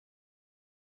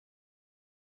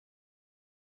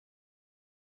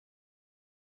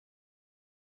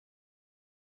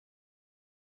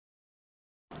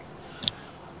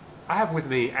I have with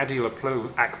me Adiel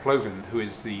Akplogan, who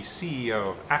is the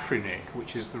CEO of Afrinic,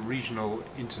 which is the regional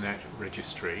internet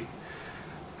registry.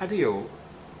 Adiel,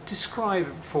 describe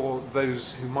for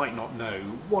those who might not know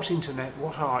what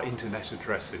are internet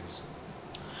addresses?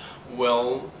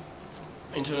 Well,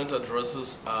 internet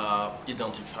addresses are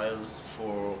identifiers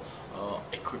for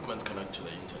equipment connected to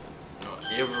the internet.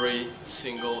 Every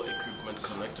single equipment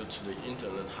connected to the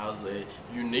internet has a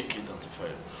unique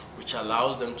identifier which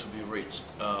allows them to be reached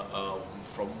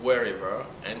from wherever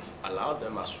and allow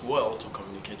them as well to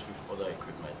communicate with other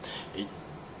equipment.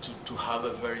 To have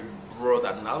a very broad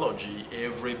analogy,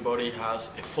 everybody has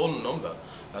a phone number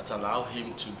that allows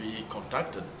him to be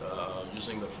contacted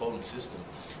using the phone system.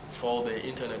 For the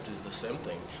internet is the same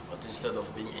thing, but instead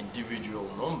of being individual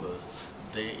numbers,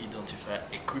 they identify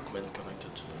equipment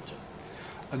connected to the internet.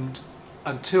 And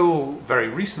until very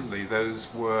recently,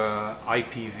 those were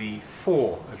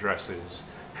IPV4 addresses.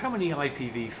 How many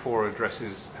IPV4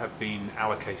 addresses have been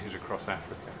allocated across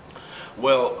Africa?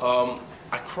 Well,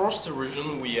 across the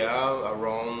region, we have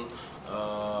around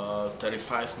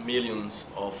 35 million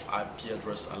of IP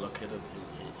addresses allocated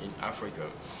in Africa.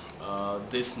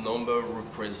 This number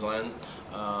represents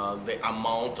the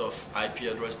amount of IP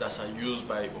addresses that are used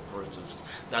by operators.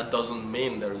 That doesn't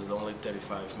mean there is only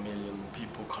 35 million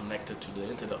people connected to the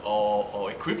internet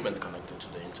or equipment connected to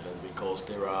the internet, because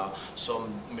there are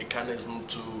some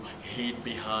mechanisms to hide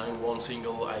behind one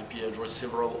single IP address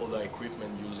several other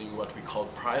equipment using what we call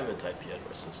private IP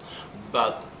addresses.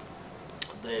 But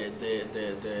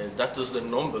that is the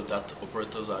number that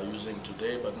operators are using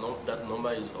today, but that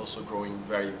number is also growing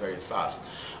very, very fast,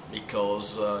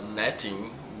 because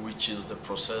netting, which is the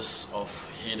process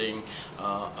of hiding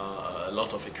a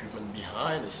lot of equipment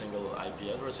behind a single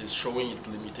IP address, is showing its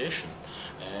limitation.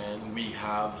 And we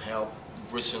have helped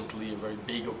recently very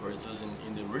big operators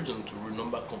in the region to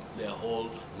renumber their whole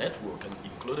network, and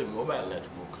including mobile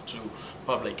network, to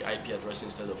public IP address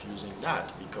instead of using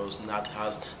NAT, because NAT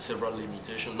has several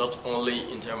limitations, not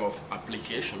only in terms of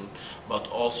application, but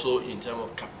also in terms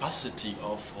of capacity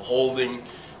of holding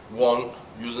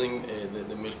using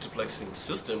the multiplexing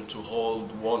system to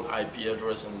hold one IP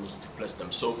address and multiplex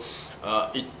them. So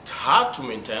it's hard to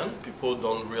maintain. People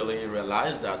don't really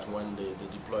realize that when they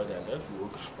deploy their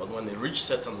network, but when they reach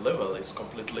certain level, it's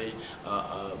completely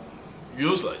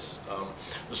useless.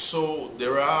 So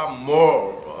there are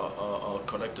more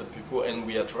connected people, and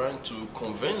we are trying to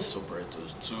convince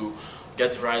operators to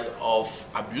get rid of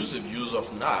abusive use of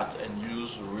NAT and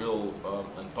use real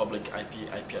and public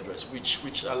IP address,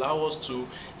 which allow us to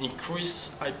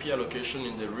increase IP allocation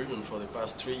in the region for the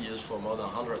past 3 years for more than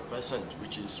 100%,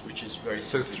 which is very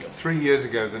significant. So 3 years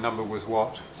ago, the number was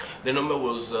what? The number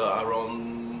was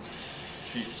around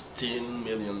 15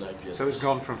 million IP addresses. So it's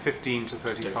gone from 15 to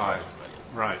 35.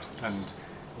 Right. Yes. And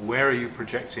where are you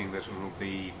projecting that it will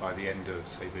be by the end of,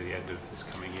 say, the end of this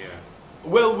coming year?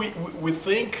 Well, we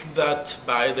think that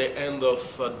by the end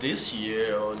of this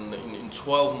year, or in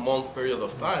 12-month period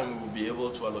of time, we will be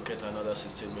able to allocate another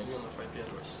 16 million of IP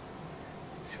addresses.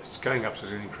 So it's going up at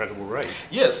an incredible rate.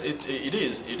 Yes, it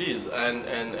is,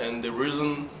 and the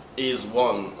reason is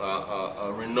one,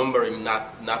 renumbering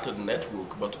NATed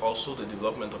network, but also the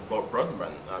development of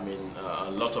broadband. I mean, a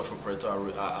lot of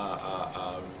operators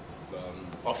are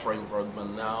offering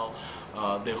broadband now.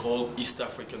 The whole East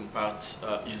African part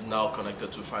is now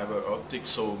connected to fiber optics,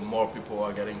 so more people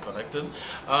are getting connected.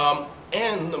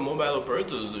 And the mobile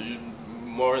operators,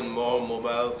 more and more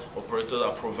mobile operators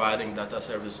are providing data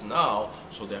service now,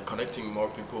 so they are connecting more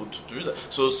people to do that.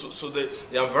 So the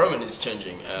environment is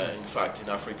changing, in fact, in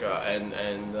Africa, and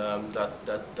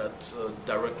that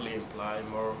directly imply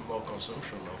more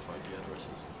consumption of IP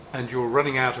addresses. And you're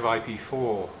running out of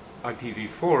IPv4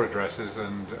 addresses,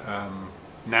 and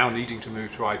now needing to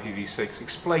move to IPv6.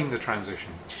 Explain the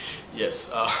transition. Yes,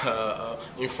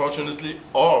 unfortunately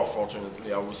or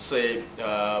fortunately, I would say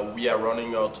we are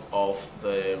running out of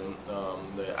the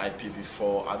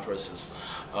IPv4 addresses.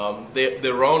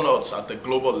 The runouts at the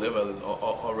global level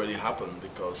already happened,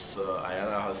 because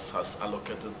IANA has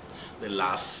allocated the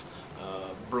last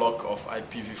block of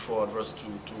IPv4 address to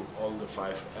all the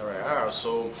 5 areas.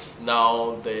 So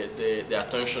now the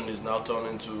attention is now turned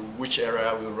into which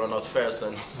area will run out first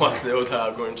and what the other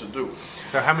are going to do.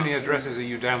 So how many addresses are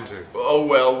you down to? Oh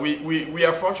well, we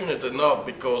are fortunate enough,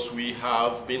 because we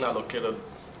have been allocated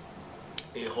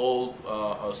a whole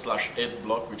 /8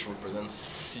 block, which represents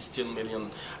 16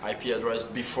 million IP address.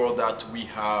 Before that, we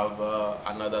have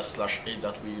another /8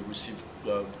 that we received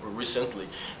recently.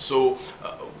 So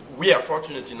we are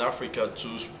fortunate in Africa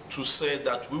to say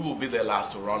that we will be the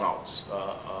last to run out,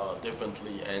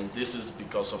 definitely. And this is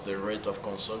because of the rate of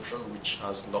consumption, which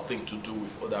has nothing to do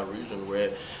with other regions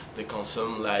where they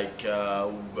consume like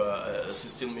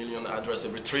 16 million address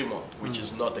every 3 months, which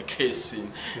is not the case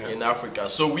in Africa.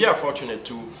 So we are fortunate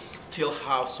to still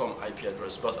have some IP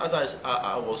address. But as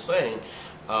I was saying,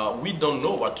 we don't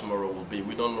know what tomorrow will be.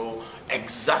 We don't know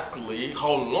exactly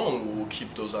how long we will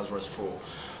keep those addresses for.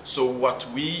 So what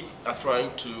we are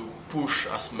trying to push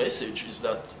as message is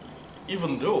that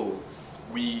even though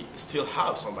we still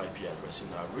have some IP address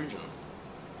in our region,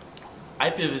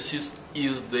 IPv6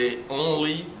 is the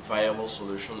only viable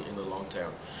solution in the long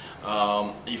term.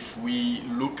 If we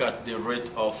look at the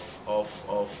rate of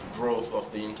growth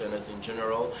of the internet in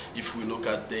general, if we look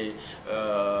at the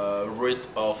rate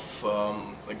of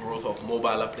growth of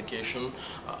mobile application,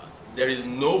 there is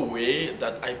no way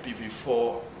that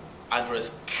IPv4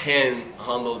 address can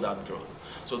handle that growth.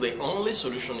 So the only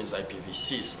solution is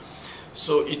IPv6.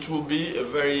 So it will be a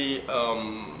very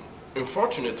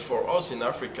unfortunate for us in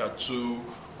Africa to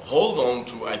hold on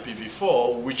to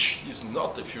IPv4, which is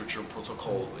not the future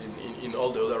protocol in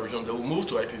all the other regions. They will move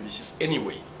to IPv6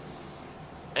 anyway.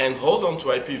 And hold on to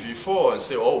IPv4 and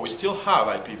say, oh, we still have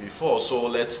IPv4, so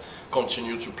let's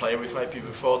continue to play with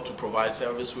IPv4, to provide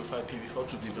service with IPv4,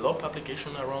 to develop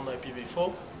application around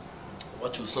IPv4.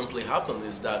 What will simply happen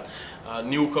is that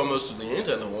newcomers to the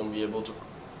internet won't be able to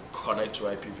connect to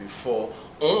IPv4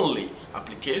 only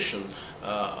application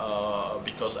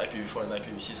because IPv4 and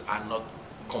IPv6 are not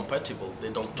compatible. They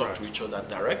don't talk to each other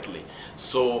directly.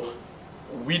 So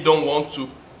we don't want to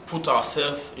put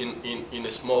ourselves in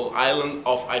a small island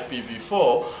of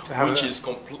IPv4, which is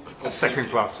a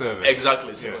second-class service.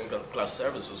 Exactly, second-class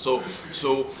services.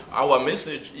 So our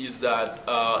message is that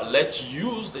let's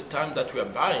use the time that we are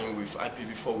buying with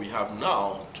IPv4 we have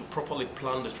now to properly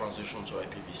plan the transition to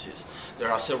IPv6.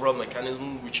 There are several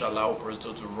mechanisms which allow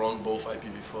operators to run both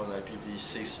IPv4 and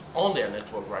IPv6 on their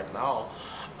network right now,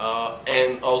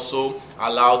 and also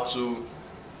allow to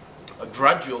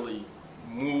gradually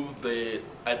move the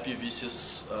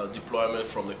IPv6 deployment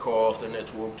from the core of the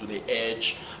network to the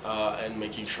edge, and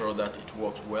making sure that it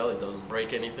works well, it doesn't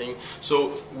break anything.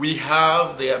 So we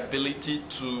have the ability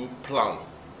to plan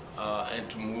and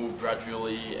to move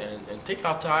gradually and take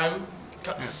our time,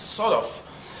 sort of.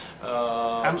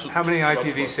 How many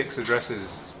IPv6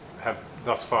 addresses have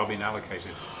thus far been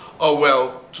allocated? Oh,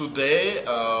 well, today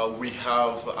we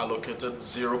have allocated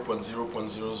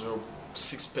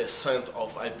 0.6%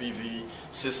 of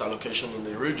IPv6 allocation in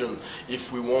the region.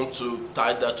 If we want to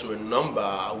tie that to a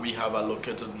number, we have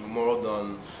allocated more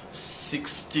than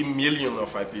 60 million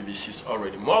of IPv6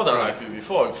 already, more than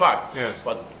IPv4 in fact. Yes.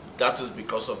 But that is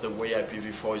because of the way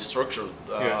IPv4 is structured.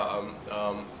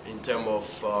 In terms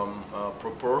of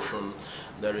proportion,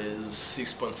 there is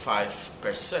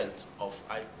 6.5% of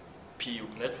IP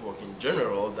network in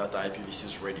general that are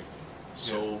IPv6 ready.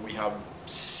 So we have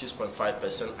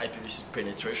 6.5% IPv6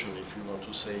 penetration, if you want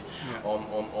to say,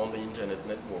 on the internet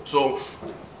network. So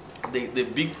the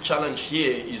big challenge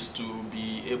here is to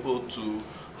be able to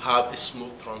have a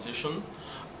smooth transition.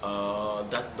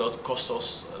 That does cost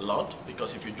us a lot,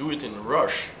 because if you do it in a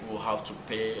rush, we'll have to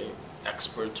pay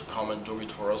experts to come and do it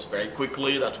for us very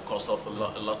quickly. That will cost us a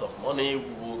lot of money.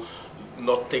 We will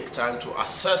not take time to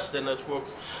assess the network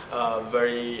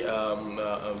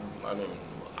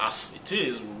as it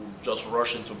is. We will just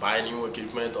rush into buying new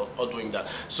equipment or doing that.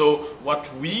 So what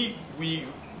we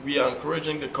are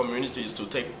encouraging the community is to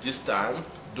take this time,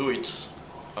 do it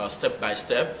step by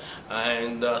step,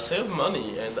 and save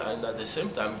money, and at the same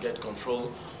time get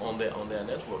control on their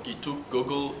network. It took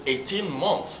Google 18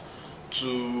 months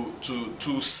to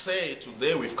say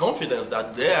today with confidence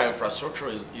that their infrastructure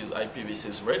is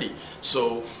IPv6 ready.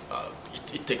 So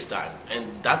it takes time,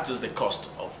 and that is the cost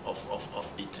of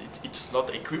it. It's not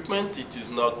equipment, it is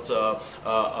not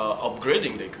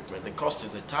upgrading the equipment. The cost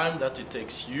is the time that it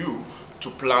takes you to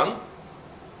plan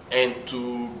and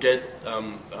to get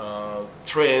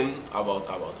trained about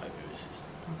IPv6.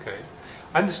 Okay.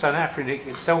 I understand Afrinic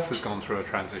itself has gone through a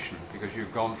transition, because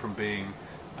you've gone from being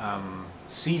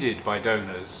seeded by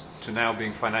donors to now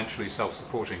being financially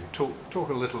self-supporting. Talk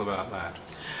a little about that.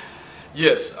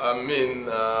 Yes, I mean,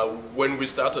 when we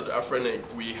started Afrinic,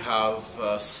 we have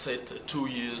set a 2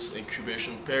 years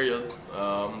incubation period,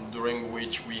 during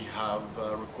which we have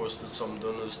requested some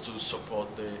donors to support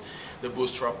the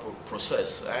bootstrap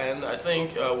process. And I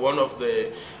think one of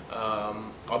the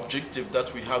objectives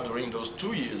that we have during those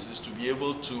 2 years is to be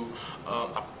able to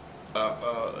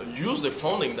use the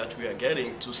funding that we are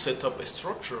getting to set up a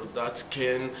structure that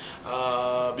can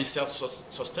be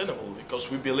self-sustainable, because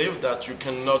we believe that you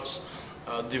cannot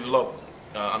develop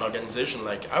an organization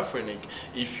like Afrinic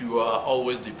if you are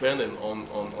always dependent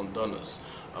on donors.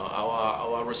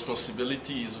 Our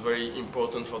responsibility is very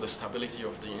important for the stability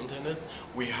of the internet.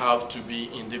 We have to be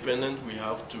independent, we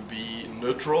have to be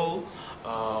neutral.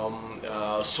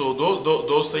 So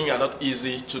those things are not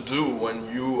easy to do when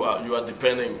you are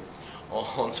depending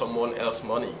on someone else's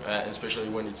money, especially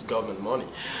when it's government money.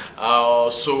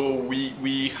 So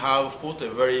we have put a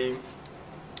very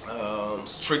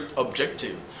strict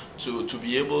objective to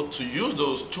be able to use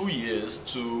those 2 years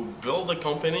to build a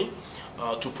company,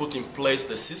 to put in place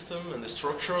the system and the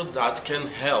structure that can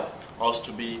help us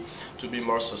to be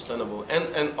more sustainable,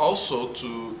 and also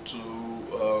to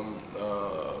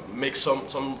make some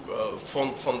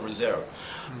fund reserve.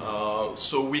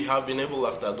 So we have been able,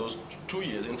 after those 2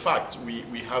 years, in fact,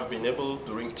 we have been able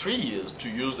during 3 years to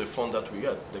use the fund that we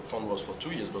got. The fund was for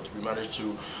 2 years, but we managed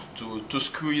to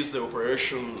squeeze the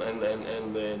operation and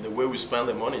the way we spend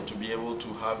the money to be able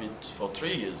to have it for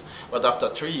 3 years. But after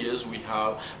 3 years, we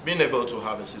have been able to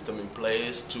have a system in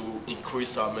place to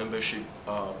increase our membership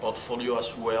portfolio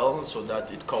as well, so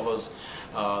that it covers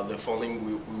the funding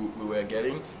we were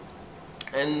getting.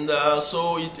 And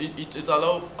so it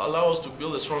allows us to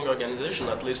build a strong organization,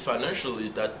 at least financially,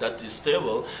 that is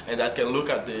stable and that can look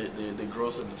at the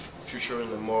growth in the future in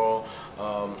a more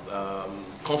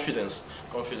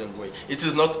confident way. It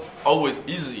is not always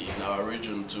easy in our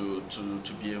region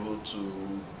to be able to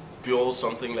build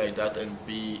something like that and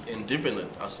be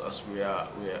independent as we are.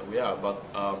 But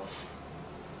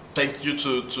thank you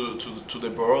to the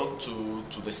board,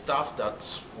 to the staff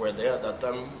that were there at that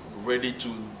time, ready to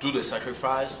do the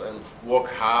sacrifice and work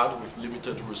hard with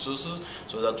limited resources,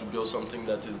 so that to build something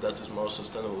that is more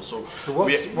sustainable. So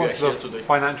what's the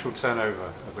financial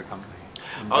turnover of the company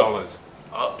in dollars?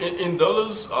 In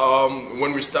dollars,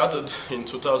 when we started in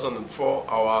 2004,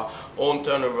 our own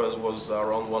turnover was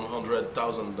around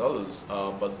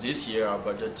 $100,000. But this year, our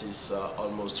budget is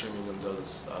almost $3 million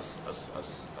as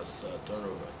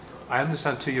turnover. I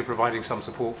understand too you're providing some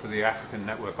support for the African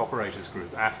Network Operators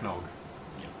Group, AFNOG.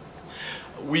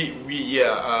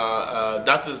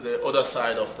 That is the other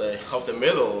side of the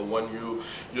medal. When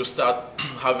you start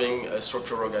having a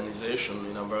structured organization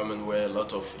in an environment where a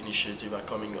lot of initiatives are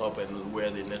coming up and where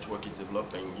the network is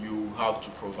developing, you have to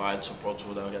provide support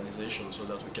to the organization so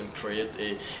that we can create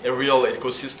a real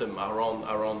ecosystem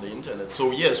around the internet.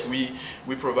 So yes, we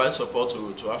provide support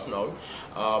to AFNOG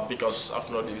because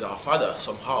AFNOG is our father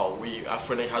somehow.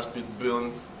 Afrinic has been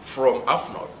built from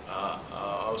AFNOG.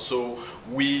 So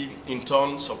we in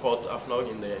turn support AFNOG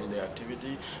in the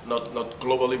activity, not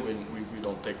globally. We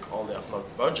don't take all the AFNOG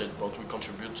budget, but we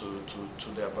contribute to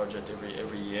their budget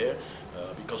every year,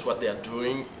 because what they are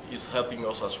doing is helping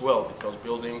us as well, because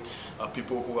building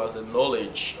people who have the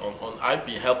knowledge on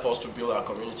IP help us to build our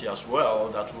community as well.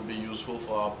 That will be useful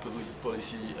for our public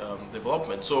policy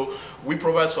development. So we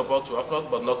provide support to AFNOG,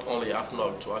 but not only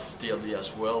AFNOG, to FTLD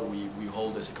as well. We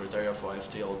hold the secretariat for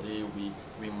FTLD.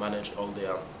 We manage all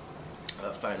their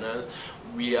finance.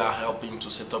 We are helping to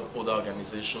set up other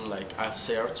organizations like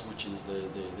AFCERT, which is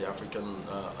the African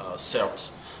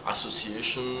CERT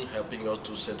Association, helping us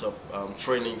to set up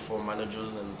training for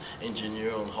managers and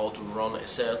engineers on how to run a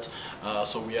CERT.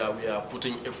 So we are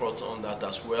putting effort on that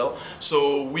as well.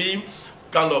 So we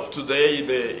kind of today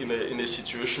in a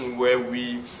situation where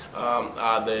we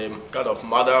are the kind of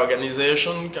mother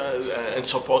organization and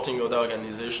supporting other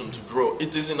organizations to grow.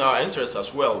 It is in our interest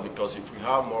as well, because if we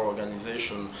have more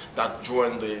organizations that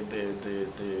join the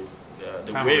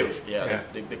wave,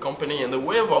 the company and the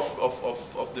wave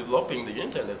of developing the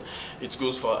internet, it's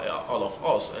good for all of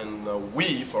us, and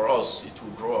for us it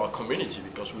will grow our community,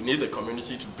 because we need a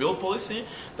community to build policy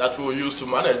that we'll use to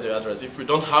manage the address. If we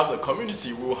don't have the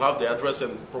community, we will have the address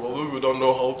and probably we don't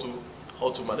know how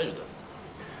to manage them.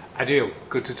 Adiel,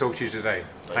 good to talk to you today.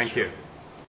 Thank you. You.